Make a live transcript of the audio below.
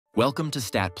Welcome to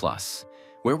Stat Plus,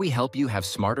 where we help you have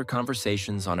smarter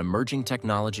conversations on emerging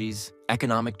technologies,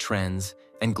 economic trends,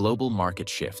 and global market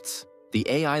shifts. The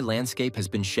AI landscape has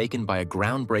been shaken by a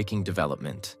groundbreaking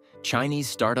development. Chinese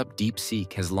startup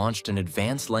DeepSeek has launched an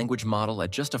advanced language model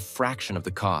at just a fraction of the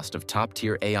cost of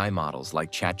top-tier AI models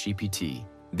like ChatGPT.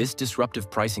 This disruptive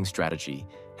pricing strategy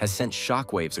has sent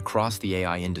shockwaves across the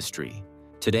AI industry.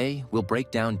 Today, we'll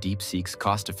break down DeepSeek's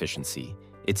cost efficiency,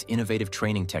 its innovative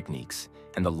training techniques,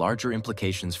 and the larger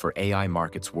implications for AI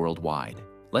markets worldwide.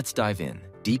 Let's dive in.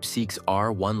 DeepSeek's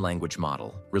R1 language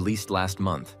model, released last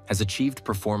month, has achieved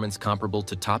performance comparable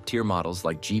to top-tier models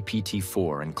like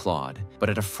GPT-4 and Claude, but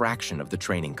at a fraction of the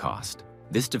training cost.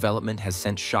 This development has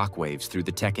sent shockwaves through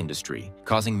the tech industry,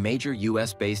 causing major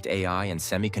US-based AI and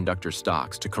semiconductor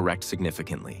stocks to correct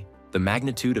significantly. The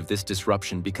magnitude of this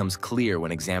disruption becomes clear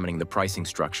when examining the pricing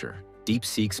structure.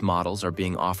 DeepSeek's models are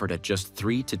being offered at just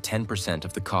 3 to 10%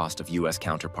 of the cost of US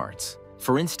counterparts.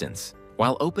 For instance,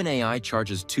 while OpenAI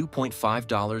charges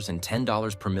 $2.5 and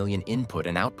 $10 per million input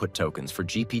and output tokens for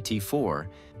GPT-4,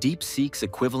 DeepSeek's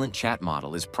equivalent chat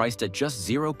model is priced at just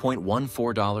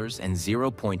 $0.14 and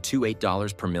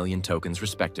 $0.28 per million tokens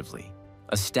respectively,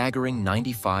 a staggering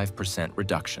 95%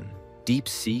 reduction.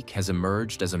 DeepSeek has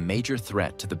emerged as a major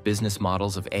threat to the business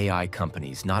models of AI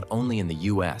companies not only in the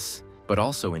US, but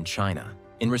also in China.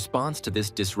 In response to this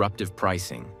disruptive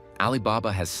pricing, Alibaba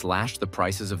has slashed the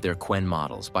prices of their Qwen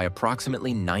models by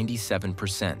approximately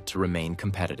 97% to remain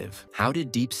competitive. How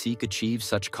did DeepSeek achieve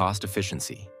such cost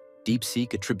efficiency?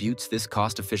 DeepSeek attributes this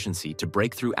cost efficiency to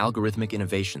breakthrough algorithmic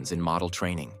innovations in model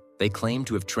training. They claim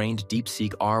to have trained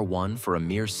DeepSeek R1 for a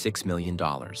mere $6 million,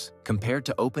 compared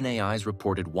to OpenAI's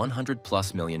reported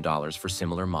 $100+ million for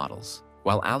similar models.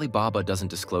 While Alibaba doesn't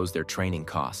disclose their training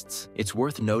costs, it's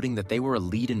worth noting that they were a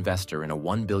lead investor in a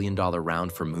 $1 billion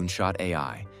round for Moonshot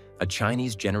AI, a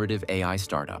Chinese generative AI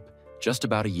startup, just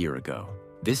about a year ago.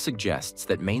 This suggests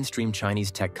that mainstream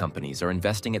Chinese tech companies are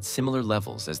investing at similar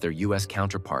levels as their US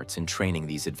counterparts in training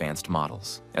these advanced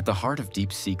models. At the heart of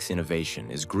DeepSeek's innovation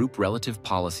is group relative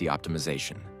policy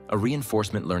optimization, a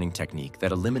reinforcement learning technique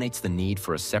that eliminates the need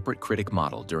for a separate critic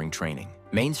model during training.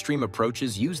 Mainstream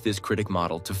approaches use this critic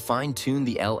model to fine-tune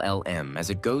the LLM as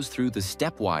it goes through the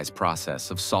stepwise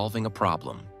process of solving a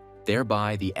problem.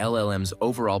 Thereby, the LLM's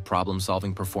overall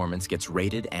problem-solving performance gets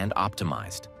rated and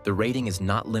optimized. The rating is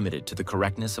not limited to the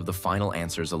correctness of the final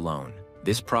answers alone.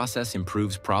 This process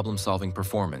improves problem-solving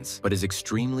performance, but is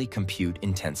extremely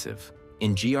compute-intensive.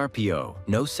 In GRPO,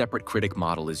 no separate critic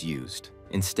model is used.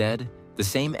 Instead, the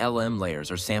same LM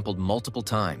layers are sampled multiple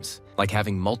times, like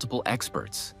having multiple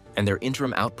experts, and their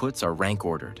interim outputs are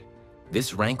rank-ordered.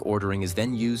 This rank ordering is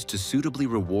then used to suitably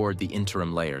reward the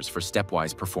interim layers for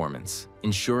stepwise performance,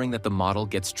 ensuring that the model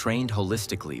gets trained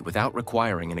holistically without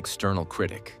requiring an external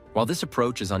critic. While this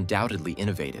approach is undoubtedly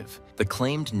innovative, the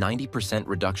claimed 90%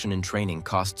 reduction in training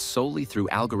costs solely through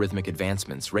algorithmic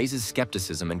advancements raises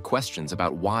skepticism and questions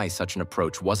about why such an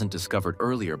approach wasn't discovered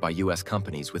earlier by US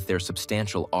companies with their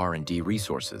substantial R&D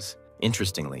resources.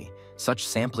 Interestingly, such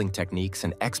sampling techniques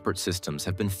and expert systems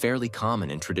have been fairly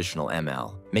common in traditional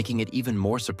ML, making it even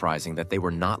more surprising that they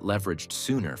were not leveraged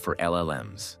sooner for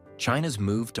LLMs. China's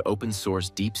move to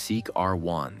open-source DeepSeek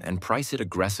R1 and price it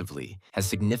aggressively has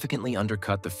significantly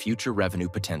undercut the future revenue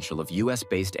potential of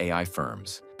US-based AI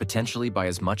firms, potentially by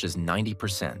as much as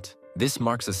 90%. This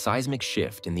marks a seismic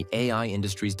shift in the AI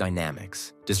industry's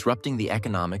dynamics, disrupting the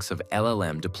economics of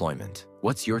LLM deployment.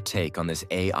 What's your take on this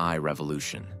AI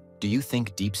revolution? Do you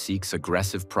think DeepSeek's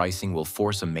aggressive pricing will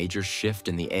force a major shift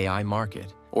in the AI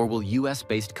market, or will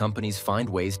US-based companies find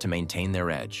ways to maintain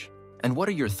their edge? And what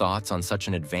are your thoughts on such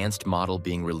an advanced model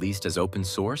being released as open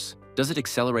source? Does it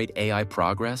accelerate AI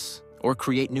progress, or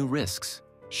create new risks?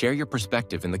 Share your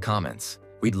perspective in the comments.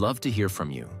 We'd love to hear from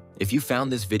you. If you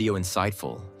found this video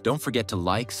insightful, don't forget to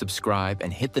like, subscribe,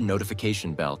 and hit the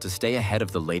notification bell to stay ahead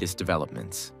of the latest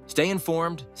developments. Stay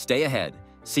informed, stay ahead.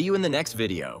 See you in the next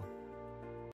video.